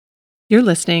You're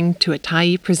listening to a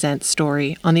Tyee Presents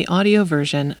story on the audio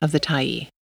version of the Tyee.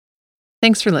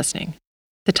 Thanks for listening.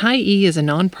 The Tyee is a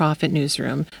nonprofit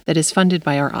newsroom that is funded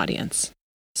by our audience.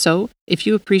 So, if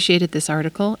you appreciated this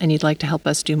article and you'd like to help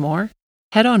us do more,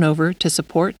 head on over to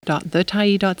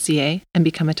support.thetyee.ca and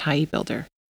become a Tyee builder.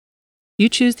 You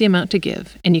choose the amount to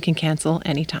give, and you can cancel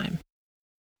anytime.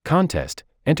 Contest.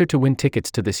 Enter to win tickets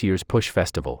to this year's PuSh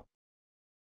Festival.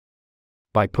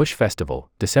 By PuSh Festival,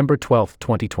 December 12,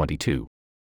 2022.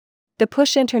 The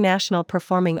PuSh International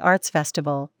Performing Arts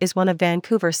Festival is one of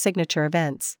Vancouver's signature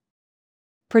events.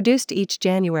 Produced each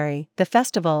January, the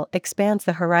festival expands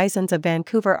the horizons of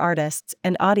Vancouver artists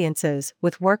and audiences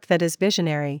with work that is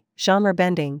visionary,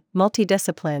 genre-bending,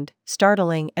 multidisciplined,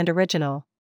 startling, and original.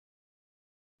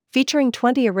 Featuring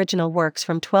 20 original works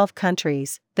from 12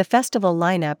 countries, the festival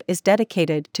lineup is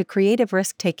dedicated to creative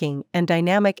risk-taking and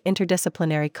dynamic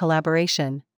interdisciplinary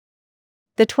collaboration.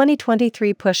 The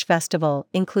 2023 PuSh Festival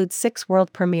includes 6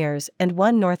 world premieres and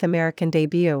 1 North American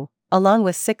debut, along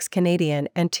with 6 Canadian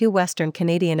and 2 Western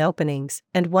Canadian openings,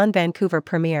 and 1 Vancouver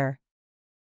premiere.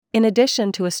 In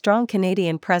addition to a strong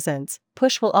Canadian presence,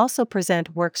 PuSh will also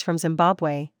present works from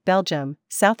Zimbabwe, Belgium,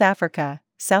 South Africa,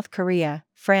 South Korea,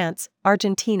 France,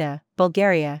 Argentina,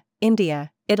 Bulgaria,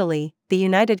 India, Italy, the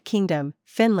United Kingdom,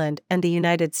 Finland, and the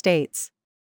United States.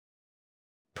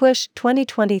 PuSh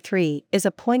 2023 is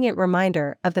a poignant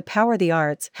reminder of the power the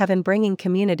arts have in bringing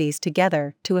communities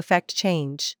together to effect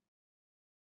change.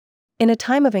 In a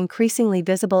time of increasingly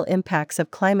visible impacts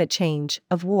of climate change,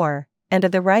 of war, and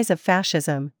of the rise of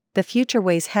fascism, the future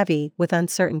weighs heavy with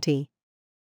uncertainty.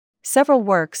 Several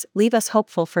works leave us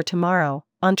hopeful for tomorrow.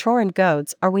 Ontroer and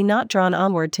Goads Are We Not Drawn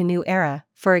Onward to New Era,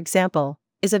 for example,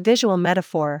 is a visual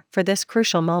metaphor for this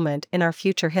crucial moment in our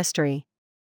future history.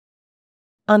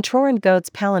 Ontroer and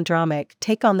Goads' palindromic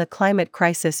take on the climate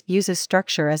crisis uses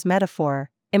structure as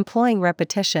metaphor, employing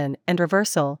repetition and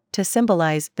reversal to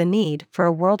symbolize the need for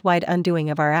a worldwide undoing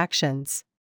of our actions.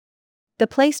 The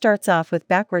play starts off with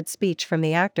backward speech from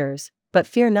the actors, but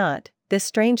fear not, this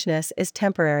strangeness is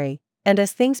temporary. And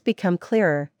as things become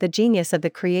clearer, the genius of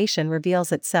the creation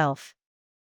reveals itself.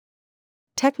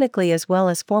 Technically as well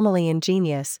as formally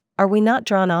ingenious, Are We Not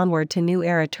Drawn Onward to New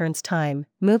Era turns time,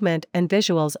 movement, and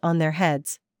visuals on their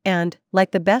heads, and, like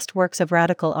the best works of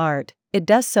radical art, it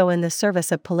does so in the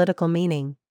service of political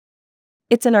meaning.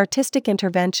 It's an artistic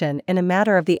intervention in a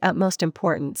matter of the utmost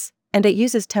importance, and it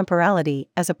uses temporality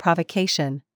as a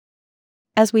provocation.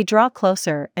 As we draw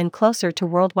closer and closer to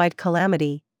worldwide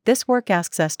calamity, this work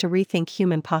asks us to rethink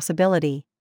human possibility.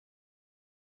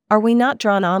 Are We Not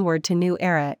Drawn Onward to New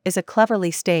Era is a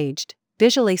cleverly staged,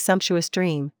 visually sumptuous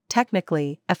dream,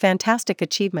 technically, a fantastic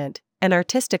achievement, and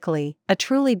artistically, a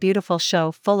truly beautiful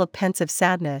show full of pensive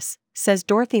sadness, says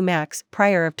Dorothy Max,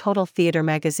 Pryor of Total Theatre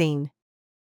magazine.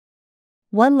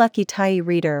 One lucky Tyee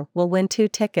reader will win 2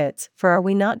 tickets for Are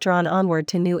We Not Drawn Onward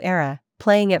to New Era,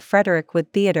 playing at Frederick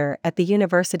Wood Theatre at the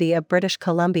University of British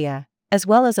Columbia, as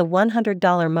well as a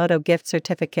 $100 Moto gift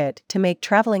certificate to make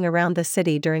traveling around the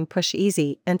city during PuSh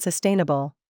easy and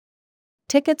sustainable.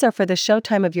 Tickets are for the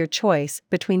showtime of your choice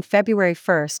between February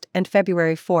 1st and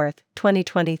February 4th,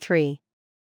 2023.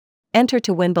 Enter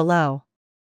to win below.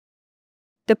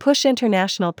 The PuSh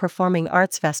International Performing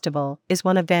Arts Festival is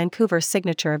one of Vancouver's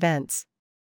signature events.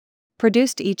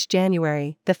 Produced each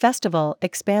January, the festival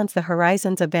expands the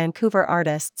horizons of Vancouver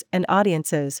artists and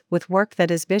audiences with work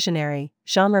that is visionary,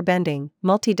 genre-bending,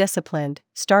 multidisciplined,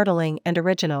 startling, and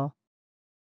original.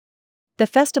 The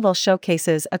festival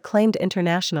showcases acclaimed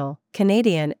international,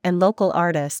 Canadian, and local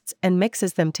artists and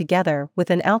mixes them together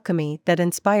with an alchemy that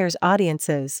inspires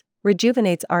audiences,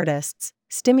 rejuvenates artists,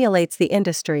 stimulates the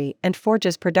industry, and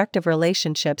forges productive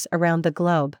relationships around the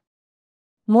globe.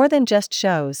 More than just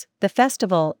shows, the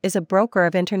festival is a broker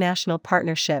of international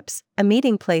partnerships, a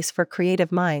meeting place for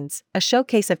creative minds, a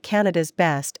showcase of Canada's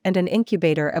best, and an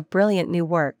incubator of brilliant new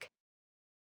work.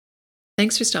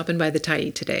 Thanks for stopping by the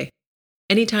Tyee today.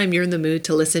 Anytime you're in the mood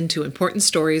to listen to important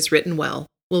stories written well,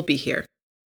 we'll be here.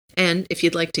 And if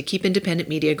you'd like to keep independent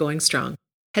media going strong,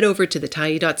 head over to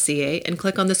thetyee.ca and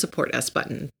click on the Support Us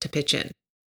button to pitch in.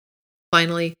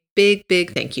 Finally, big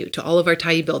thank you to all of our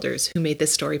Tyee builders who made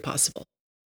this story possible.